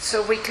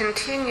So we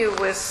continue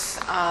with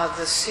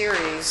the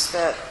series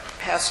that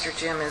Pastor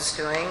Jim is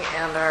doing,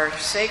 and our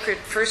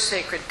first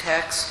sacred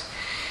text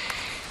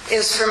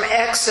is from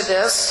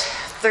Exodus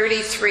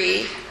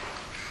 33,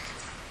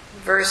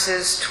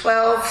 verses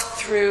 12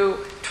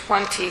 through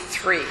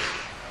 23.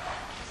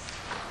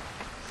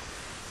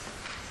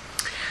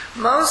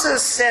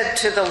 Moses said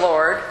to the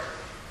Lord,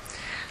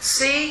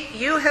 "See,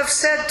 you have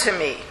said to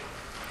me,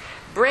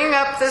 'Bring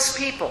up this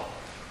people,'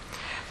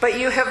 but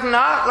you have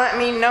not let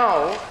me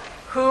know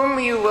whom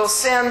you will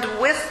send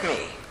with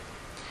me.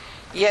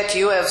 Yet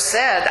you have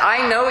said,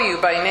 'I know you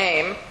by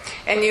name,'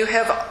 and you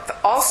have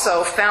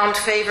also found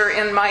favor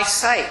in my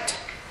sight.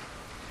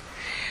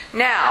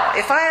 Now,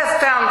 if I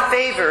have found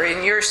favor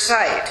in your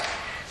sight,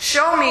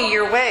 show me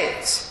your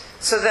ways,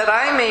 so that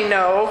I may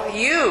know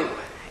you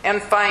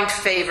and find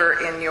favor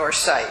in your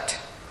sight.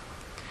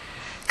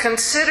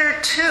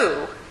 Consider,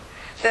 too,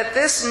 that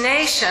this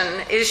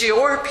nation is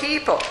your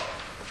people."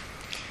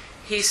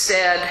 He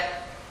said,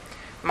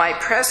 "My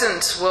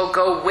presence will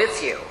go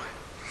with you,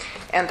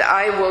 and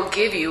I will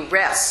give you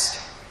rest."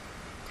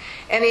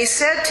 And he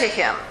said to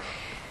him,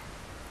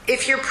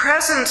 "If your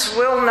presence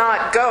will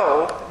not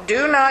go,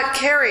 do not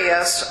carry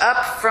us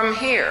up from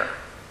here.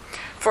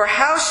 For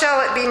how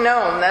shall it be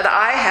known that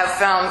I have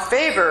found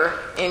favor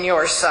in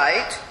your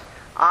sight,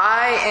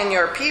 I and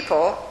your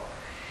people,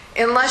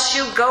 unless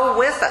you go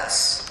with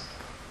us?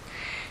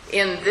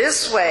 In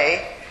this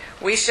way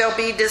we shall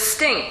be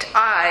distinct,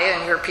 I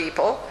and your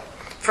people,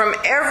 from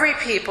every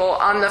people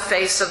on the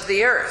face of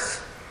the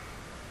earth."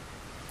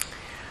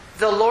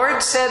 The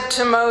Lord said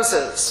to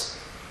Moses,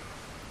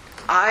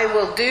 "I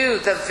will do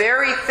the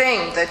very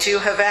thing that you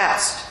have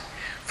asked,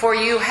 for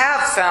you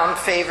have found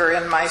favor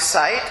in my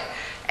sight,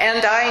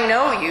 and I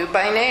know you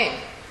by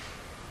name."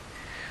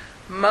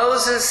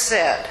 Moses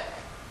said,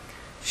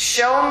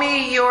 "Show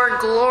me your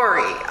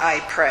glory,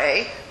 I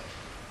pray."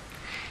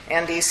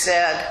 And he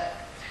said,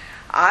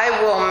 "I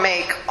will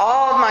make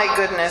all my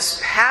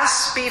goodness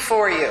pass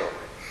before you,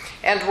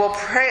 and will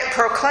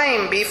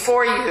proclaim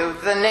before you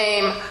the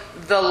name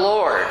the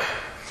Lord.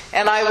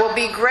 And I will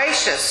be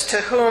gracious to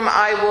whom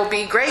I will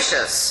be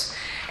gracious,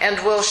 and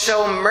will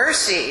show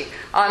mercy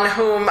on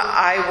whom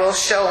I will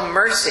show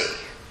mercy.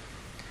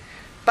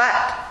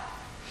 But,"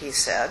 he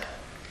said,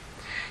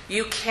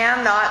 "you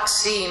cannot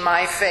see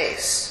my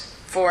face,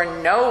 for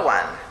no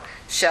one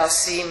shall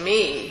see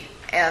me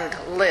and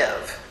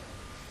live."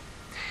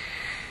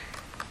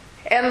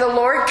 And the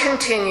Lord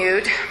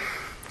continued,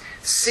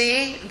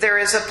 "See, there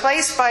is a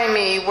place by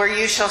me where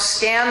you shall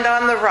stand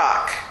on the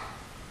rock.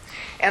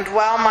 And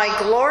while my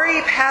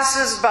glory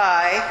passes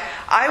by,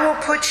 I will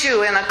put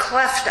you in a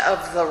cleft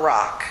of the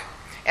rock,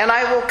 and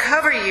I will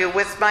cover you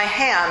with my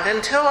hand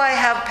until I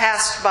have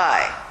passed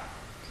by.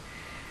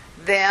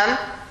 Then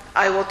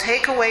I will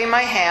take away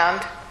my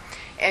hand,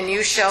 and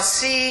you shall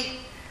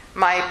see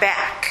my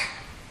back,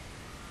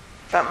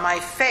 but my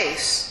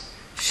face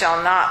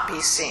shall not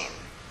be seen."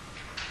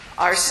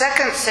 Our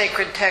second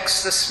sacred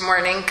text this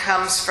morning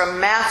comes from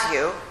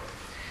Matthew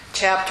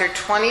chapter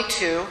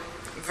 22,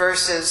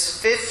 verses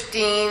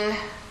 15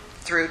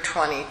 through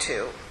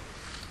 22.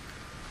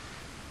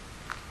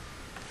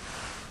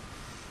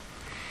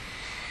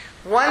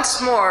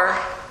 Once more,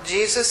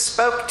 Jesus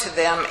spoke to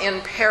them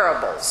in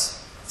parables,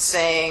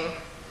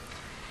 saying,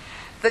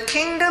 "The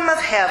kingdom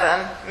of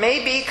heaven may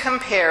be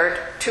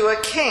compared to a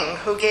king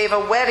who gave a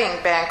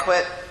wedding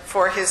banquet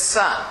for his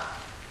son."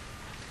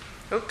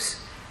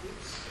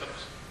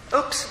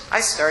 Oops,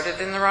 I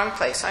started in the wrong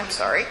place. I'm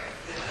sorry.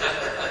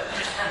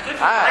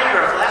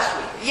 Last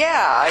week.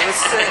 Yeah,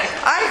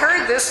 I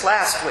heard this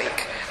last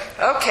week.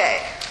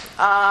 Okay,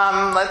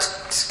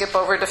 let's skip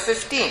over to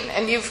 15.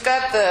 And you've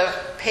got the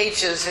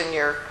pages in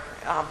your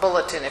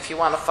bulletin if you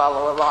want to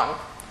follow along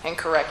and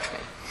correct me.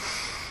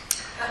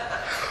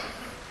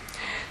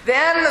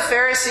 Then the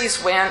Pharisees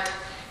went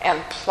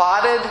and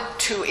plotted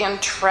to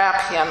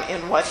entrap him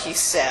in what he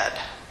said.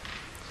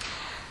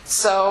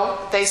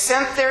 So they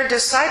sent their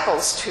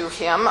disciples to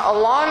him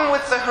along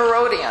with the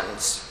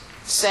Herodians,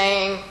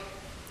 saying,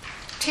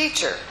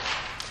 "Teacher,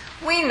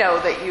 we know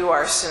that you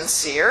are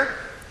sincere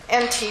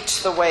and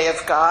teach the way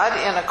of God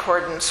in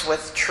accordance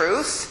with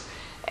truth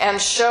and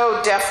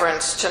show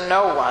deference to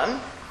no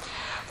one,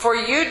 for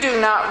you do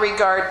not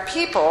regard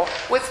people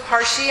with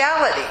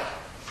partiality.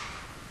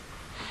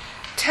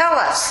 Tell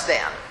us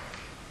then,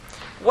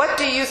 what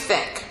do you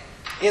think?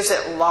 Is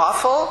it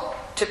lawful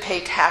to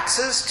pay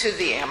taxes to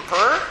the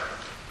emperor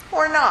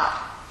or not?"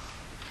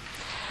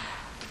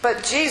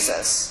 But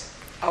Jesus,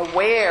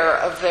 aware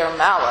of their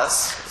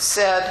malice,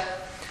 said,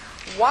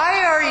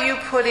 "Why are you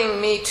putting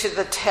me to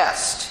the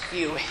test,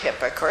 you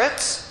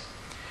hypocrites?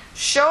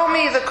 Show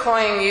me the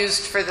coin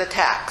used for the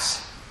tax."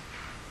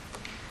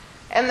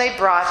 And they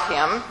brought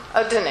him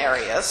a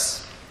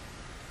denarius.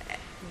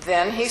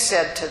 Then he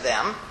said to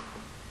them,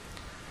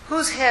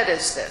 "Whose head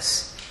is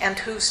this, and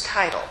whose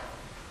title?"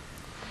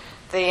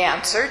 They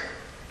answered,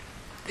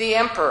 "The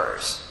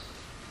emperor's."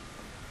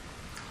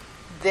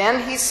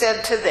 Then he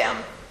said to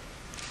them,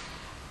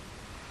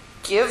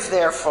 "Give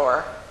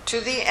therefore to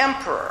the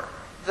emperor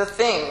the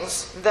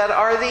things that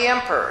are the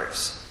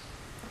emperor's,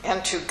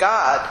 and to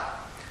God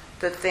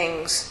the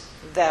things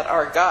that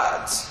are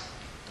God's."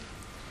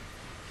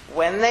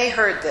 When they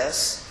heard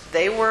this,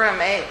 they were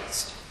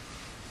amazed,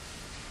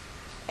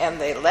 and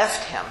they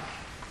left him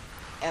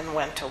and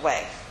went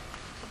away.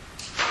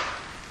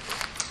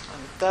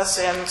 And thus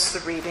ends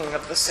the reading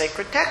of the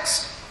sacred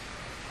text.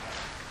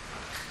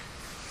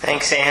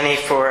 Thanks, Annie.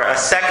 For a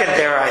second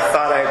there, I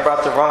thought I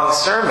brought the wrong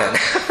sermon.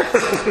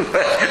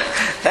 But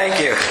thank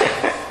you.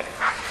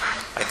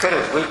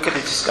 We could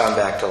have just gone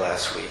back to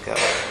last week.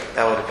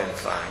 That would have been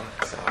fine.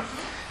 So,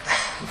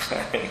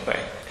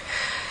 anyway.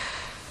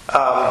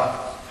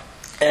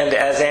 And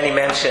as Annie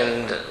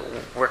mentioned,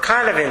 we're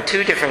kind of in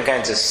two different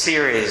kinds of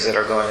series that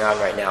are going on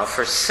right now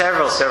for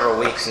several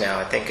weeks now.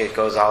 I think it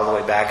goes all the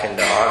way back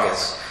into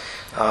August.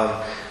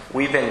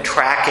 We've been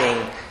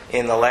tracking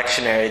in the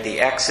lectionary the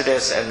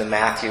Exodus and the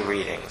Matthew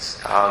readings.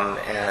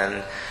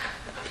 And,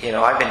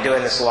 I've been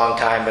doing this a long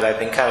time, but I've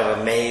been kind of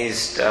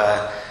amazed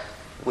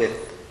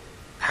with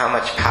how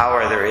much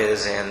power there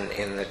is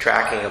in the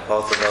tracking of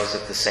both of those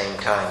at the same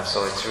time.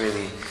 So it's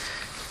really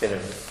been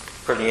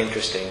pretty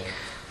interesting.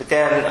 But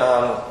then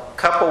a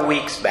couple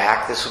weeks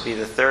back, this will be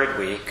the third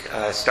week,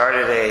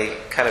 started a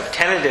kind of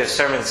tentative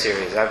sermon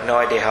series. I have no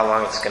idea how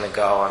long it's going to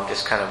go. I'm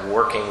just kind of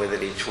working with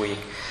it each week.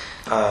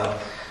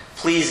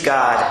 Please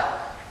God,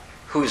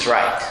 who's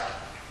right?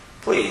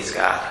 Please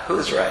God,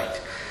 who's right?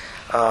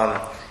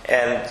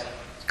 And a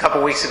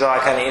couple weeks ago I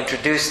kind of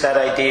introduced that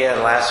idea,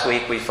 and last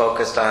week we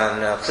focused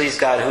on please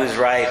God, who's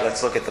right?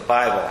 Let's look at the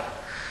Bible.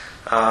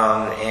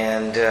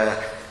 And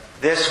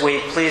this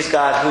week, please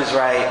God, who's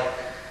right?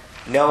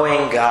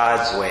 Knowing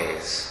God's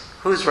ways.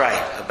 Who's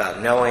right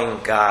about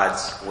knowing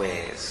God's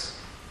ways?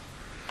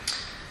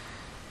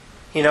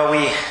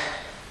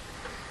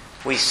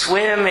 We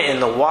swim in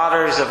the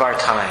waters of our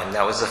time.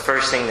 That was the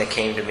first thing that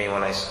came to me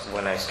when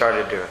I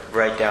started to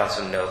write down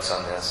some notes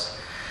on this.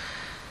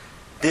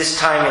 This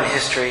time in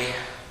history,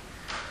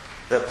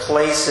 the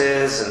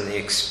places and the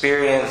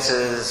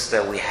experiences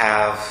that we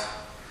have,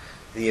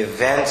 the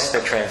events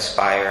that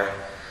transpire,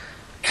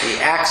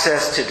 the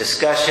access to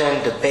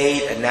discussion,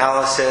 debate,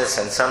 analysis,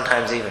 and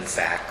sometimes even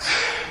facts,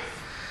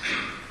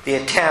 the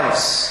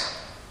attempts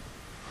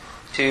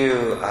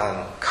to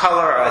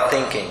color our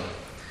thinking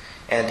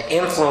and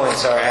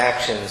influence our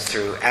actions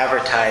through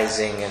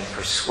advertising and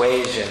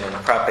persuasion and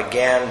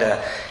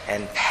propaganda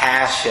and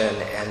passion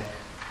and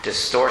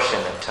distortion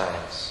at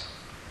times.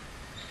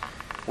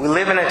 We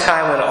live in a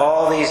time when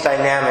all these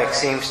dynamics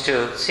seem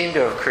to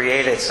have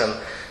created some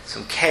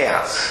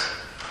chaos.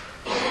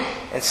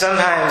 And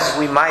sometimes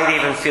we might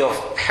even feel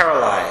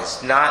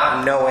paralyzed,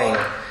 not knowing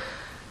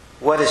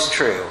what is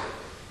true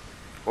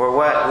or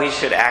what we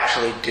should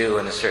actually do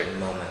in a certain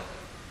moment.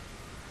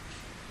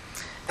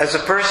 As a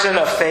person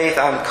of faith,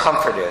 I'm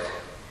comforted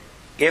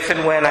if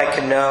and when I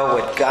can know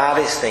what God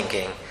is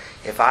thinking,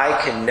 if I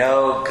can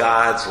know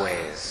God's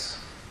ways.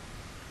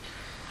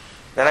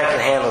 Then I can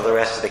handle the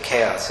rest of the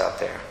chaos out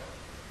there.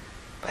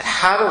 But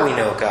how do we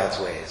know God's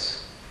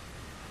ways?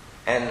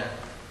 And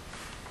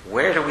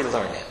where do we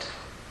learn it?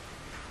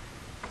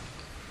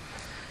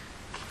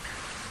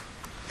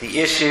 The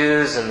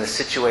issues and the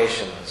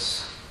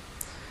situations.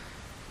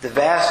 The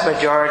vast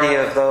majority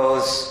of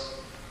those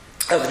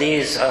who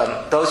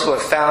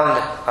have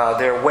found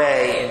their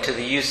way into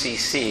the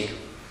UCC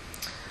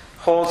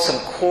hold some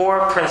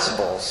core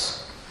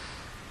principles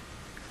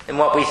in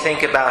what we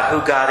think about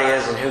who God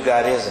is and who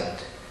God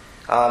isn't.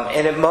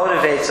 And it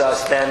motivates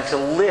us then to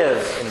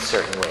live in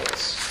certain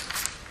ways.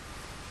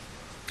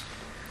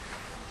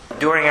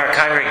 During our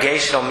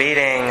congregational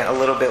meeting a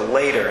little bit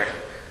later,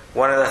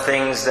 one of the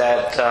things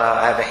that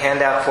I have a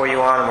handout for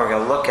you on and we're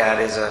going to look at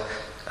is a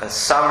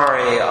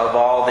summary of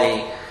all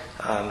the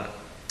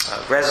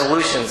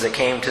resolutions that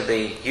came to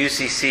the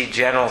UCC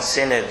General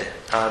Synod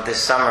this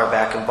summer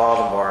back in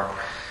Baltimore,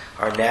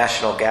 our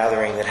national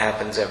gathering that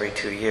happens every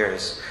 2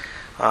 years.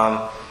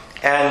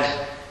 And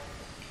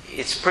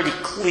it's pretty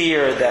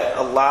clear that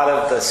a lot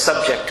of the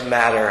subject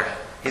matter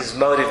is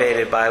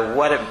motivated by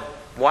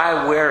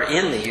why we're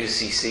in the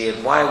UCC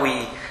and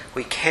why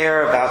we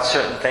care about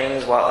certain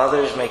things while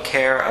others may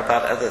care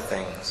about other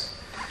things.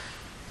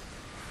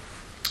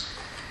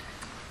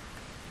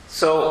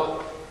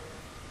 So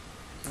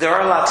there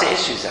are lots of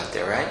issues out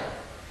there, right?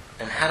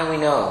 And how do we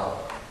know?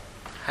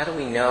 How do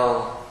we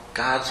know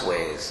God's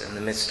ways in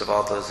the midst of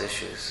all those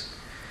issues?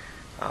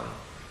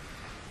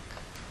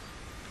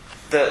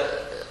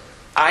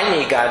 I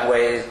need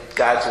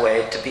God's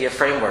way to be a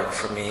framework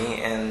for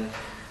me, and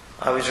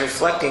I was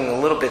reflecting a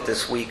little bit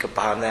this week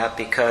upon that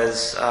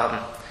because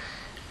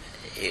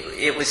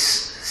it was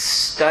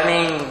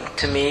stunning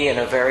to me in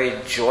a very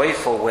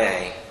joyful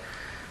way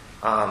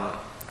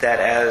that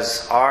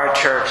as our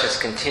church has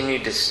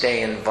continued to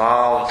stay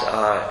involved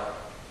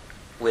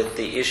with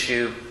the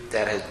issue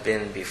that has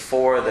been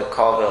before the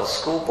Colville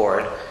School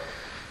Board,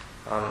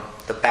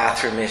 the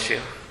bathroom issue,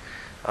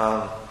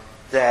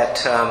 that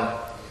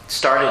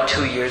started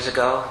 2 years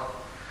ago,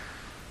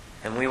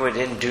 And we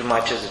didn't do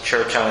much as a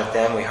church on it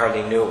then. We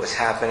hardly knew it was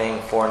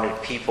happening.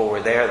 400 people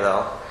were there,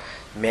 though.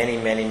 Many,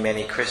 many,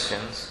 many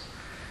Christians.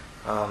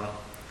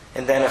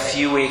 And then a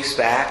few weeks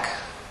back,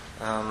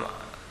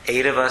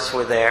 8 of us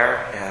were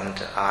there,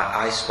 and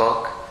I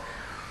spoke.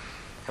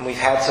 And we've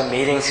had some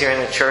meetings here in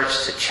the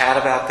church to chat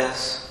about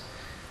this.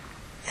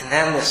 And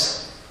then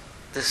this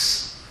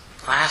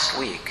last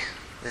week,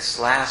 this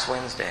last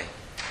Wednesday,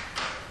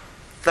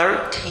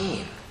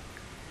 13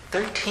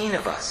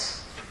 of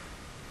us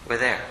were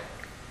there,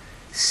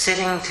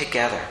 sitting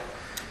together,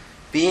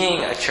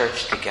 being a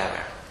church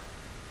together.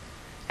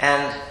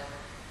 And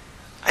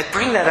I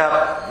bring that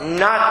up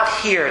not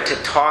here to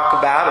talk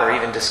about or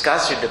even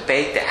discuss or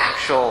debate the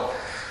actual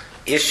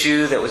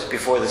issue that was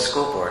before the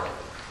school board.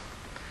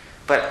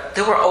 But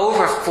there were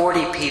over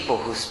 40 people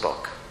who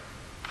spoke.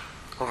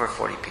 Over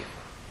 40 people.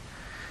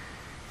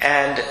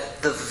 And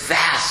the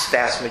vast,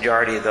 vast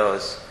majority of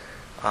those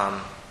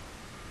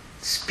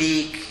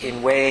speak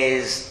in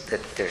ways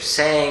that they're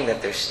saying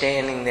that they're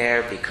standing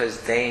there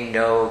because they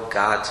know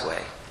God's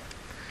way.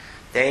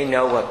 They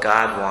know what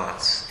God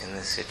wants in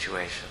this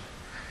situation.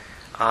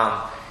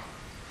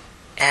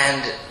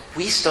 And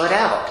we stood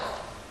out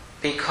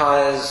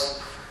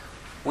because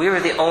we were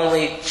the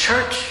only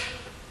church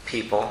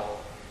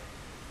people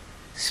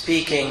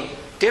speaking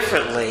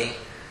differently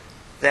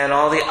than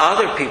all the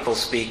other people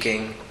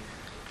speaking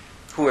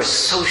who were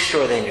so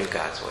sure they knew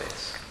God's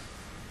ways.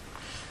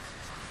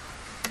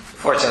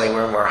 Fortunately,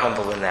 we're more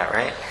humble than that,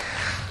 right?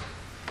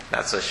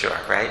 Not so sure,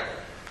 right?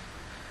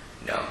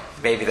 No,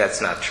 maybe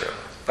that's not true.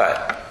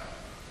 But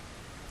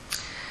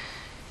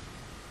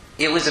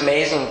it was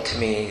amazing to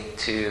me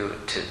to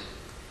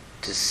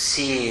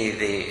see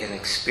and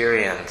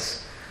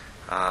experience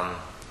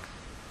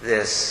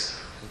this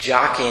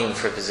jockeying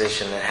for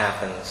position that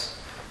happens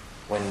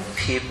when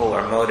people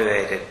are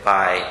motivated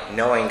by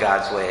knowing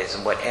God's ways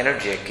and what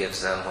energy it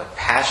gives them, what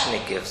passion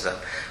it gives them,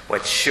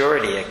 what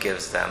surety it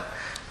gives them,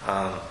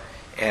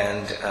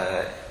 and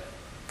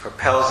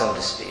propels them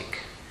to speak.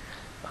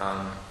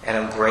 And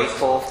I'm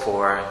grateful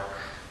for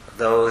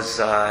those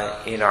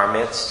in our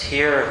midst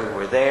here who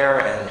were there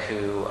and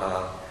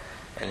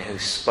who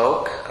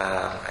spoke.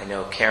 I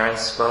know Karen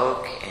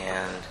spoke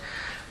and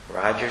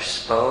Roger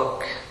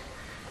spoke,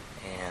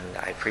 and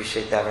I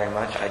appreciate that very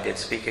much. I did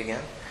speak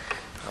again.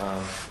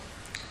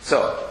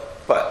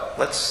 But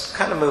let's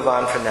kind of move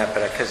on from that,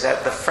 because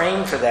the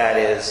frame for that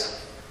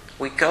is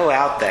we go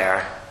out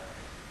there,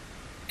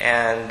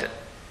 and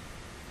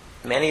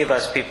many of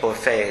us people of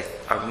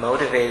faith are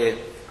motivated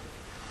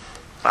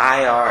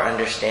by our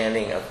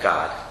understanding of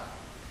God,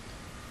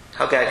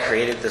 how God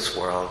created this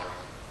world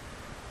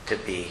to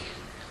be,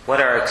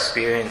 what our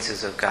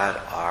experiences of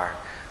God are,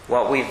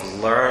 what we've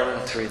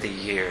learned through the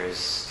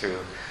years, through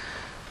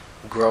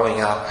growing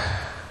up,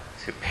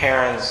 through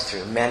parents,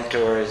 through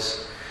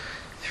mentors,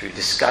 through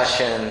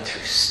discussion,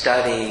 through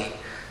study,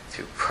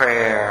 through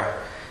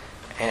prayer.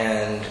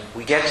 And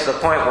we get to the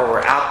point where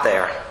we're out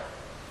there.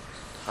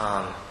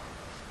 And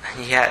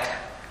yet,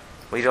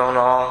 we don't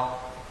all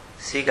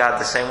see God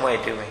the same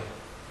way, do we?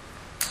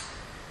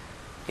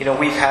 You know,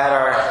 we've had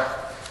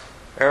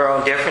our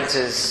own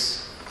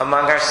differences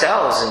among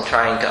ourselves in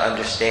trying to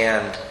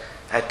understand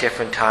at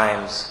different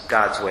times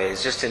God's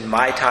ways. Just in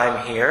my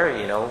time here,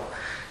 you know,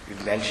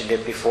 you've mentioned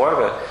it before,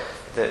 but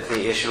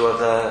the issue of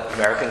the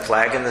American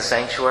flag in the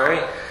sanctuary,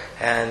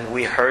 and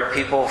we heard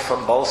people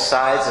from both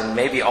sides, and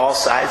maybe all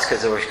sides,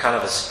 because there was kind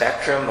of a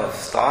spectrum of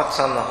thoughts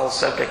on the whole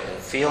subject and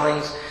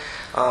feelings,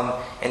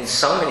 and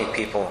so many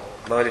people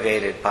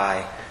motivated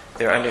by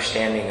their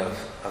understanding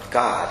of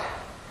God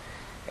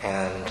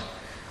and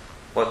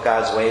what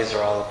God's ways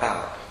are all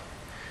about.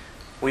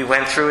 We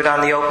went through it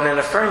on the open and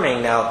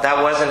affirming. Now,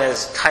 that wasn't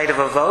as tight of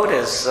a vote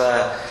as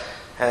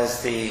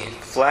the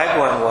flag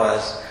one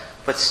was,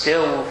 but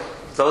still,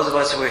 those of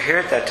us who were here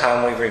at that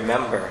time, we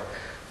remember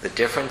the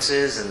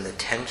differences and the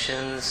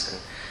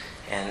tensions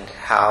and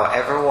how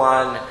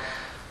everyone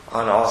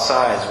on all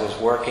sides was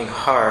working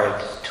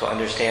hard to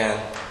understand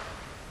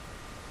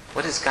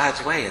what is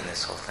God's way in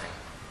this whole thing.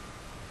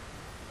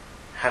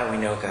 How do we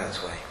know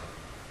God's way?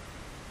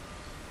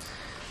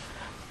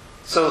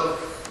 So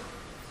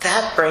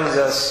that brings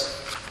us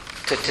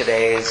to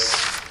today's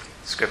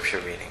scripture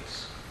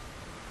readings,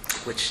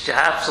 which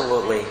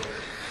absolutely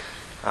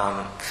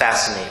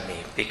fascinate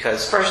me,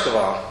 because first of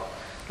all,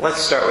 let's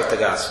start with the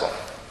gospel.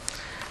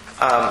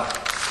 I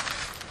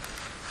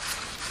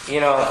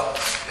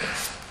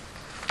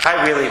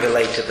really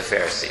relate to the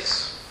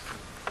Pharisees,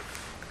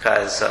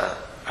 because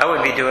I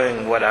wouldn't be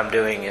doing what I'm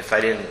doing if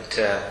I didn't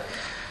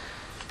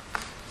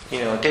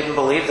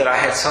believe that I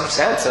had some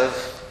sense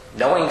of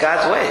knowing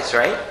God's ways,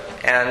 right?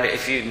 And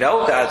if you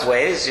know God's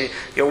ways,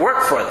 you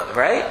work for them,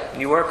 right?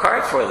 You work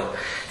hard for them.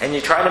 And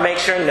you try to make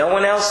sure no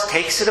one else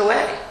takes it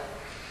away.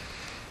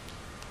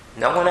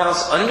 No one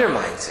else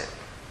undermines it.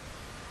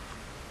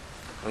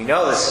 We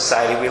know the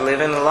society we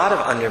live in, a lot of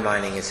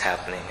undermining is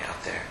happening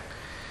out there.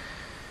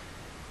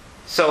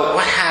 So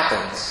what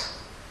happens?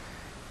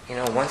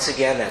 Once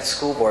again, that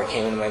school board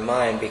came into my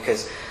mind,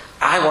 because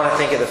I want to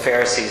think of the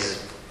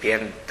Pharisees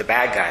being the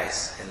bad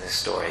guys in this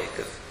story.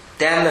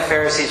 Then the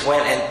Pharisees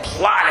went and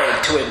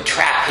plotted to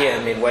entrap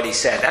him in what he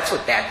said. That's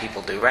what bad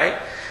people do, right?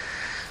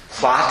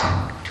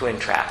 Plot to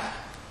entrap.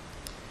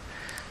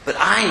 But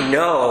I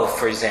know,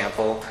 for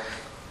example,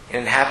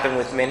 and it happened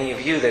with many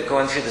of you that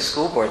going through the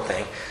school board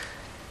thing,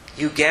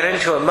 you get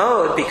into a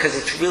mode because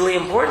it's really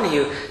important to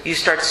you. You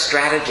start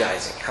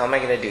strategizing. How am I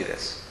going to do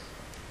this?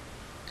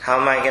 How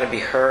am I going to be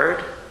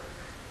heard?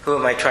 Who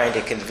am I trying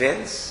to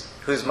convince?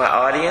 Who's my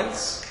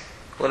audience?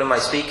 What am I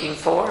speaking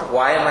for?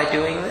 Why am I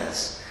doing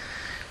this?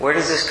 Where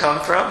does this come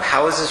from?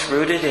 How is this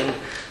rooted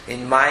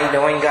in my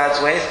knowing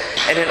God's ways?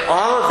 And in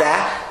all of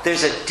that,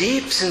 there's a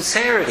deep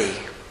sincerity.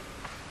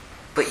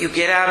 But you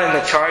get out in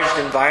the charged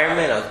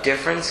environment of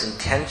difference and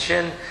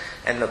tension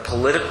and the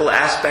political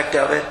aspect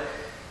of it,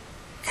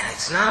 and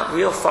it's not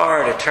real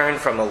far to turn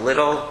from a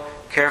little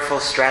careful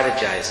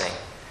strategizing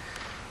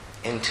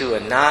into a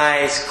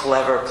nice,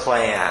 clever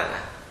plan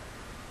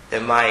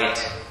that might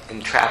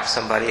entrap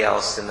somebody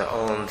else in their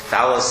own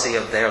fallacy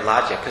of their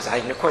logic. Because I,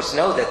 of course,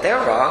 know that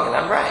they're wrong and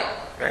I'm right?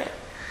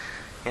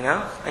 You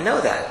know? I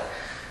know that.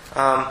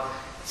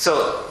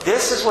 So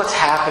this is what's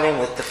happening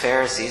with the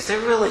Pharisees. They're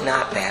really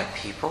not bad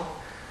people.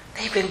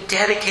 They've been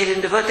dedicated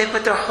and devoted. They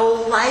put their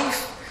whole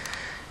life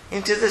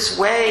into this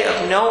way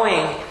of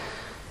knowing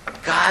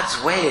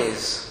God's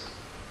ways.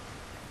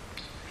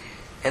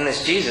 And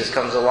this Jesus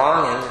comes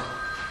along and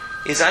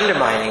is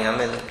undermining them.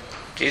 And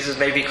Jesus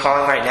may be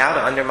calling right now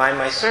to undermine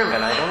my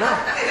sermon. I don't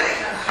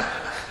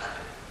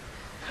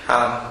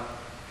know.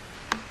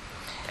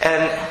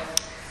 And,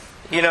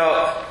 you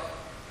know,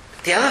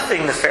 the other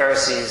thing the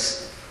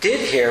Pharisees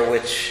did here,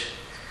 which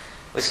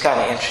was kind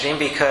of interesting,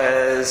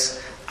 because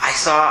I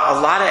saw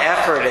a lot of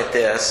effort at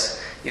this.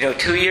 You know,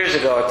 2 years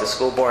ago at the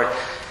school board,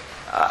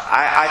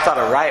 I thought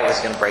a riot was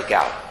going to break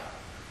out.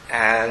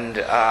 And,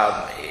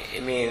 I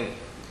mean,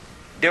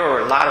 there were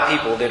a lot of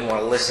people who didn't want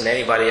to listen to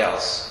anybody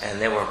else,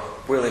 and they were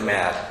really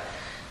mad.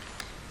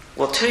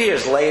 Well, 2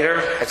 years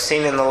later, I've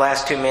seen in the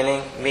last two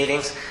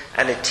meetings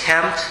an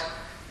attempt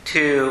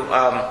to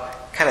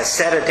kind of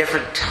set a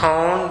different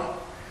tone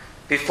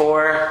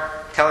before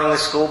telling the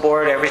school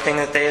board everything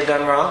that they had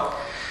done wrong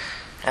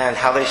and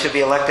how they should be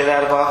elected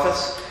out of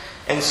office.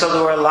 And so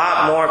there were a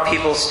lot more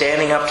people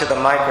standing up to the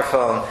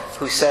microphone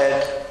who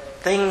said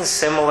things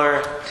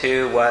similar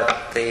to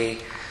what the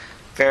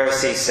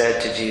Pharisees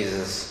said to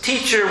Jesus.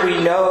 "Teacher,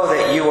 we know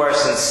that you are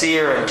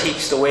sincere and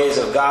teach the ways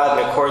of God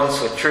in accordance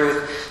with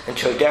truth and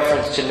show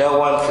deference to no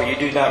one, for you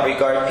do not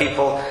regard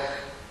people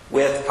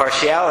with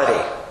partiality."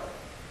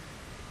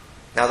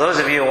 Now, those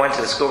of you who went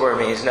to the school board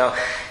meetings know,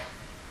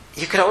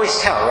 you could always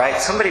tell,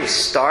 right? Somebody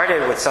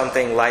started with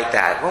something like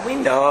that. Well, we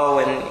know,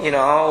 and, you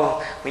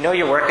know, we know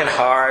you're working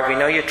hard. We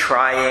know you're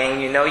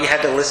trying. You know you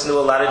had to listen to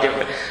a lot of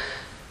different...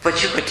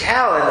 But you could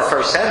tell in the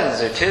first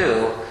sentence or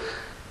two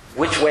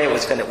which way it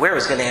was going to, where it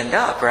was going to end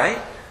up, right?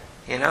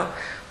 You know?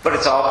 But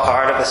it's all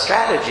part of a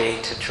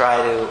strategy to try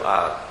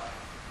to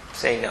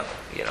say no,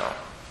 you know.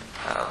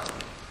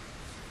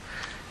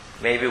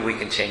 Maybe we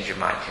can change your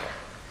mind here.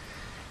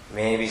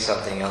 Maybe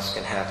something else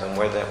can happen.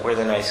 We're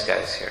the nice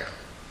guys here.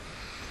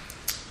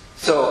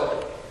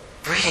 So,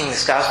 reading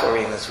this gospel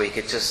reading this week,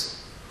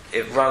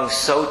 it rung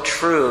so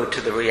true to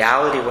the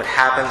reality of what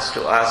happens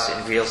to us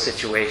in real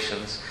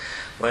situations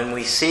when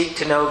we seek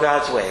to know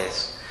God's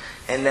ways.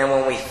 And then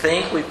when we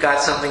think we've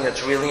got something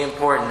that's really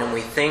important and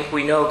we think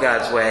we know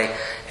God's way,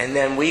 and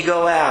then we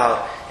go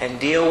out and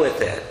deal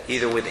with it,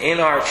 either within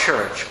our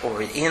church or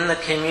within the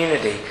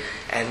community,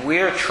 and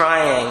we're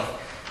trying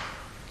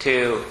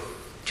to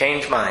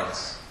change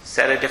minds,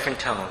 set a different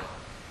tone,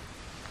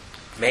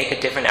 make a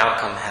different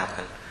outcome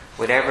happen,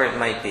 whatever it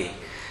might be.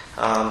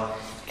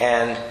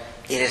 And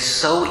it is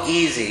so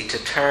easy to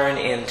turn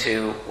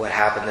into what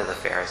happened to the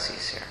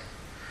Pharisees here.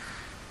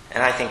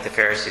 And I think the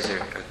Pharisees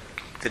are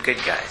the good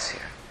guys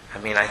here. I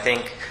mean, I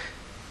think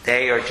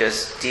they are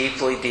just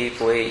deeply,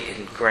 deeply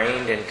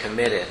ingrained and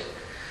committed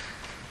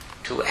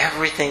to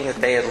everything that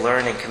they had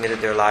learned and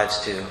committed their lives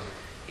to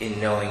in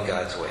knowing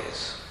God's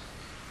ways.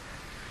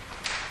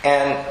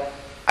 And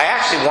I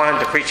actually wanted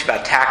to preach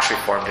about tax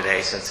reform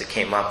today since it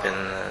came up in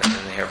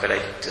here, but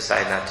I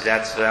decided not to.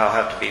 That'll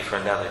have to be for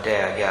another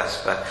day, I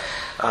guess. But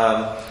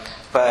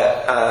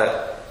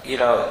you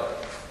know,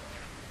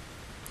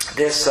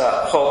 this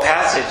whole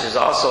passage is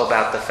also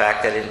about the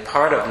fact that in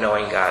part of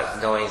knowing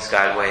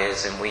God's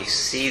ways, and we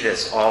see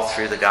this all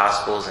through the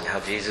Gospels and how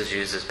Jesus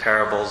uses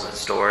parables and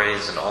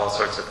stories and all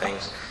sorts of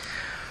things.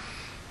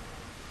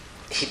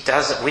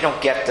 We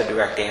don't get the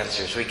direct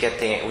answers. We get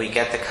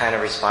the kind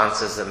of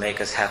responses that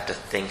make us have to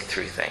think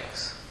through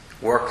things,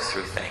 work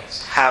through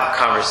things, have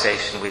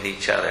conversation with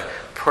each other,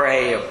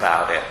 pray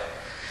about it,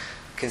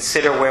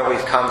 consider where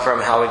we've come from,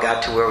 how we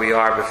got to where we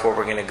are before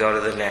we're going to go to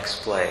the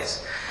next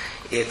place.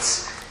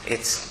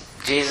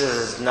 Jesus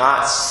is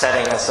not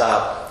setting us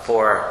up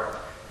for,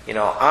 you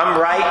know, I'm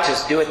right,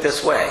 just do it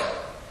this way.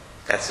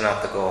 That's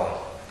not the goal.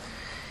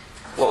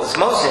 What was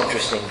most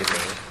interesting to me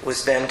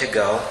was then to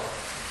go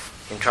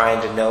in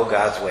trying to know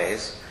God's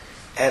ways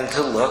and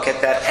to look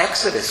at that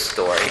Exodus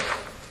story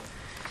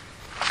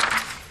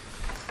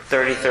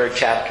 33rd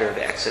chapter of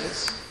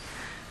Exodus.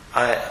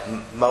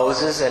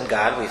 Moses and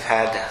God, we've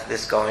had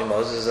this going,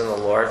 Moses and the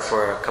Lord,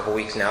 for a couple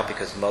weeks now,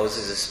 because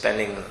Moses is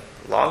spending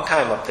a long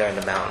time up there in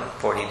the mountain,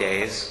 40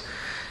 days,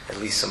 at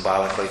least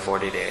symbolically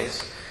 40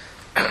 days.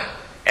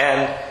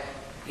 And,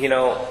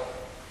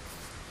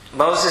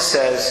 Moses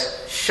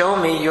says, "Show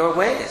me your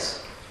ways."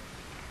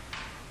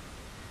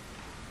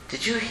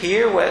 Did you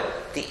hear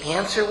what the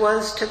answer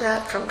was to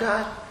that from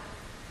God?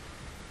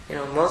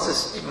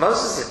 Moses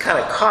is kind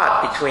of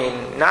caught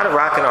between not a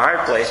rock and a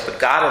hard place, but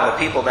God and the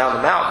people down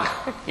the mountain,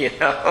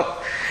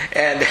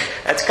 And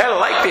that's kind of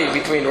like being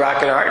between a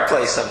rock and a hard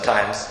place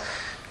sometimes,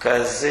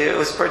 because it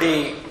was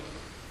pretty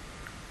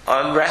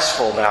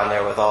unrestful down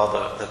there with all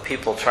the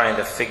people trying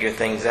to figure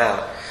things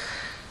out.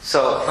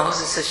 So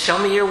Moses says, "Show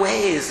me your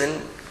ways."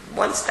 And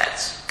once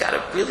that's got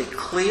it really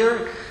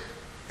clear,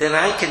 then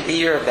I can be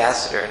your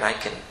ambassador and I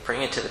can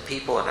bring it to the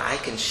people and I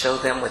can show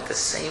them with the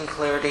same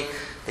clarity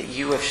that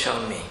you have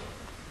shown me.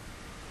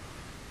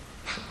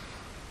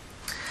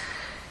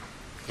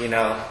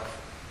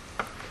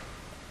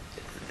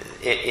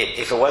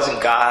 If it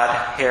wasn't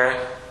God here,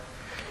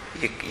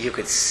 you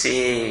could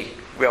see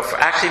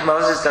actually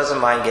Moses doesn't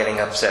mind getting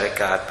upset at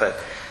God,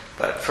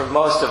 but for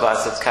most of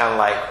us it's kind of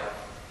like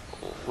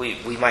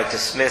we might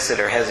dismiss it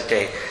or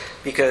hesitate,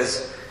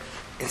 because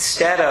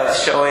instead of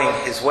showing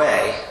his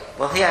way,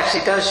 he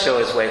actually does show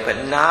his way,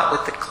 but not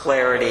with the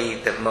clarity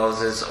that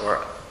Moses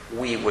or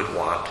we would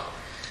want.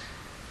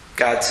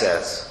 God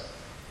says,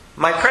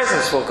 "My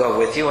presence will go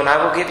with you and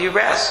I will give you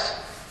rest."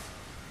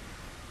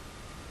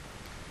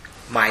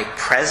 My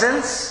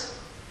presence?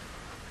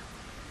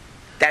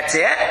 That's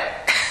it?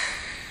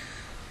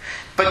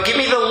 But give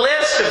me the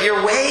list of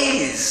your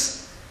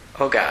ways,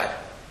 oh God.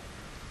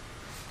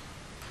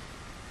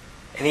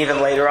 And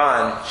even later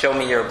on, show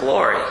me your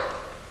glory.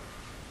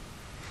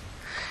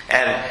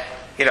 And,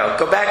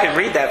 go back and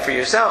read that for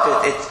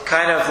yourself. It's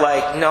kind of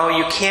like, no,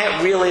 you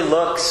can't really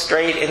look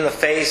straight in the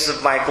face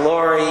of my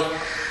glory,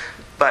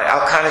 but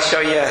I'll kind of show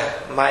you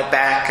my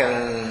back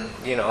and,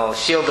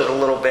 shield it a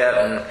little bit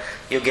and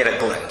you'll get a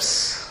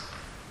glimpse.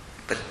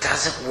 But it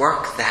doesn't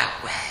work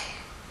that way.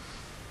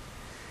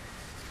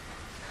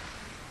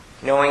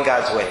 Knowing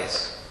God's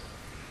ways.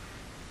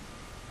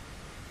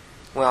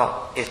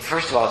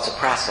 First of all, it's a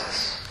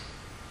process.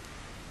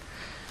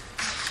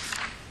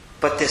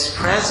 But this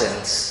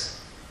presence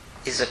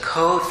is a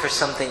code for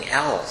something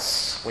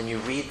else when you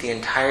read the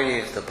entirety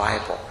of the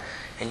Bible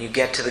and you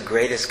get to the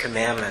greatest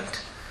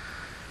commandment.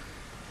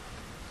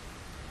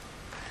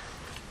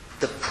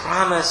 The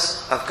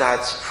promise of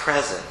God's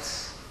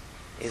presence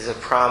is a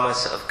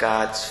promise of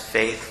God's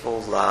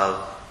faithful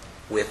love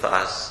with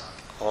us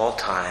all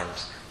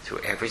times,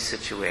 through every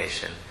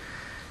situation,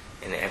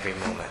 in every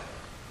moment.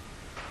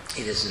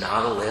 It is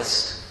not a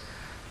list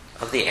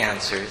of the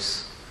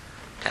answers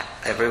to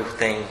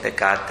everything that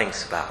God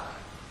thinks about,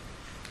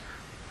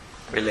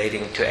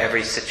 relating to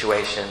every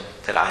situation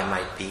that I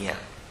might be in.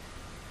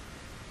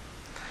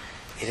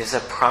 It is a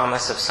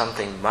promise of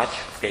something much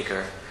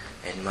bigger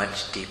and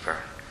much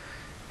deeper.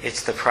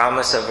 It's the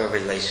promise of a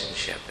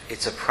relationship.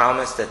 It's a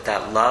promise that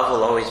love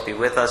will always be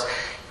with us,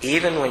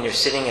 even when you're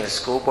sitting in a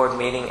school board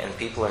meeting and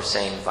people are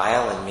saying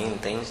vile and mean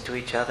things to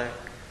each other.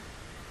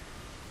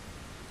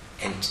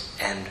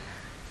 And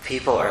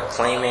people are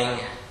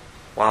claiming,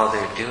 while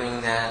they're doing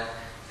that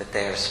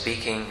they are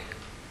speaking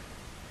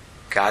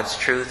God's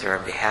truth or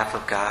on behalf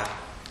of God.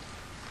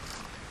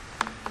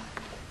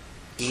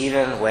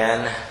 Even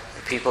when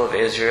the people of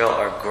Israel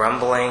are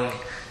grumbling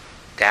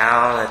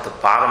down at the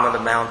bottom of the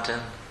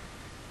mountain,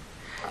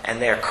 and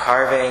they're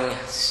carving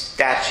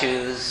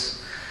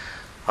statues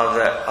of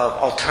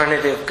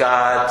alternative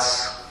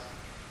gods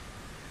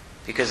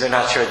because they're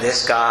not sure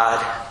this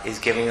God is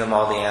giving them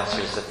all the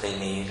answers that they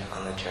need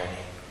on the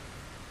journey.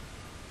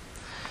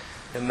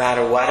 No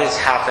matter what is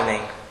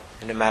happening,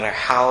 and no matter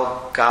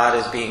how God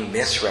is being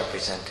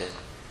misrepresented,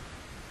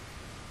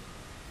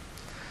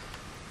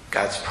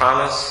 God's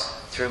promise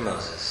through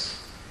Moses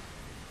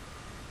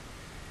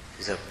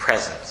is a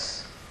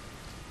presence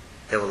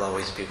that will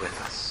always be with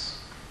us.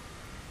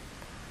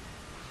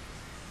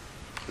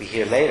 We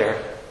hear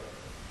later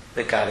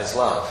that God is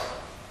love.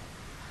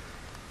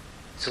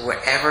 So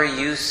wherever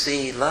you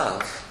see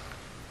love,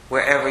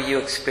 wherever you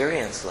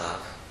experience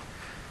love,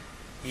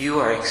 you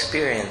are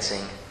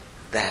experiencing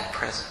that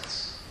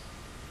presence.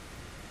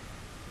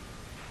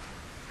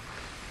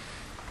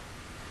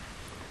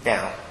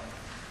 Now,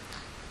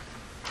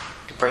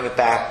 to bring it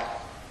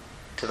back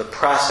to the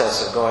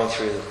process of going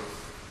through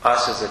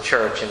us as a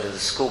church into the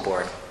school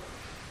board,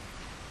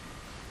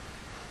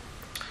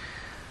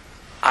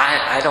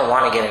 I don't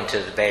want to get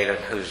into a debate on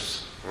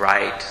who's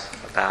right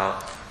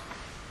about,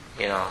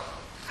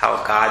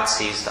 how God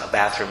sees the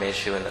bathroom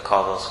issue in the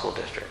Colville School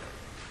District.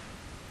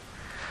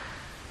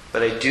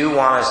 But I do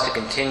want us to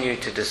continue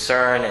to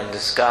discern and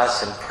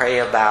discuss and pray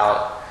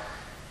about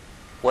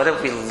what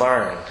have we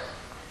learned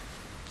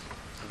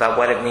about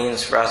what it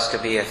means for us to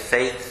be a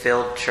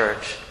faith-filled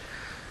church,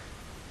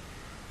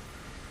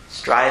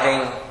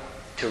 striving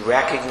to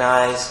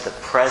recognize the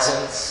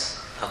presence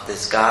of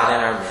this God in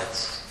our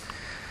midst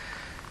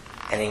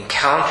and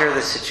encounter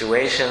the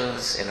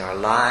situations in our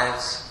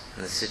lives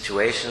and the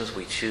situations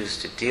we choose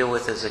to deal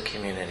with as a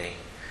community,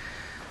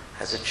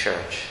 as a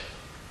church,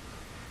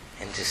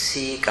 and to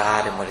see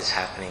God in what is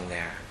happening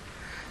there.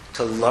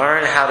 To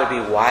learn how to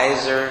be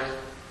wiser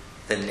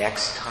the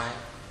next time.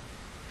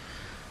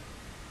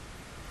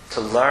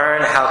 To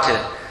learn how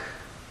to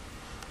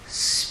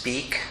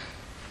speak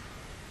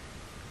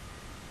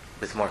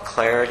with more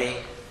clarity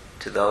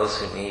to those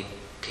who need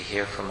to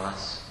hear from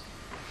us.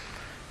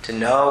 To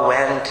know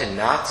when to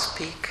not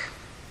speak,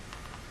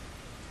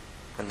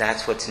 when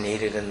that's what's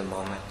needed in the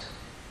moment.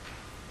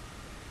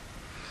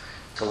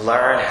 To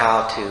learn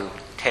how to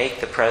take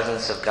the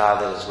presence of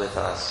God that is with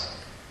us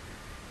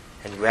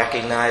and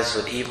recognize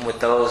that even with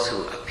those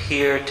who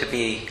appear to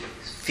be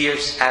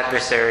fierce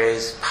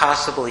adversaries,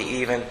 possibly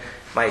even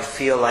might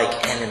feel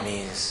like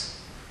enemies,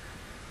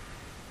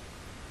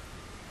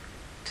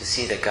 to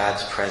see that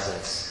God's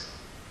presence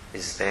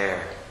is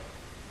there,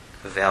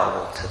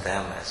 available to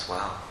them as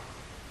well.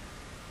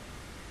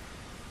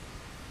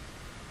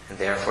 And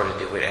therefore to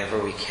do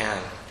whatever we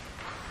can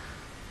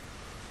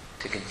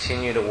to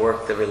continue to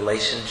work the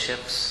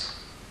relationships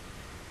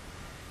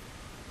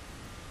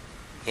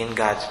in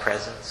God's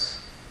presence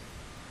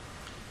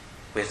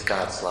with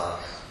God's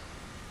love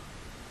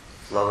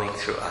flowing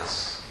through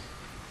us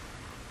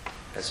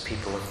as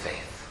people of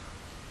faith.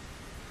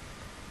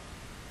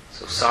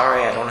 So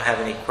sorry I don't have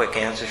any quick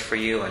answers for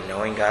you on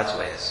knowing God's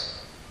ways.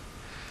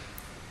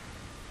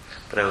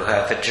 But I will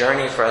have a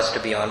journey for us to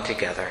be on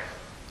together,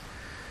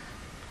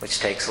 which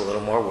takes a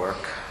little more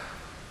work,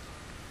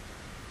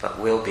 but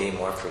will be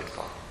more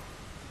fruitful.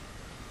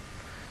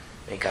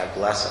 May God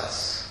bless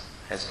us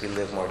as we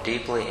live more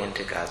deeply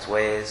into God's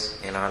ways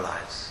in our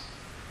lives.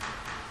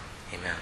 Amen.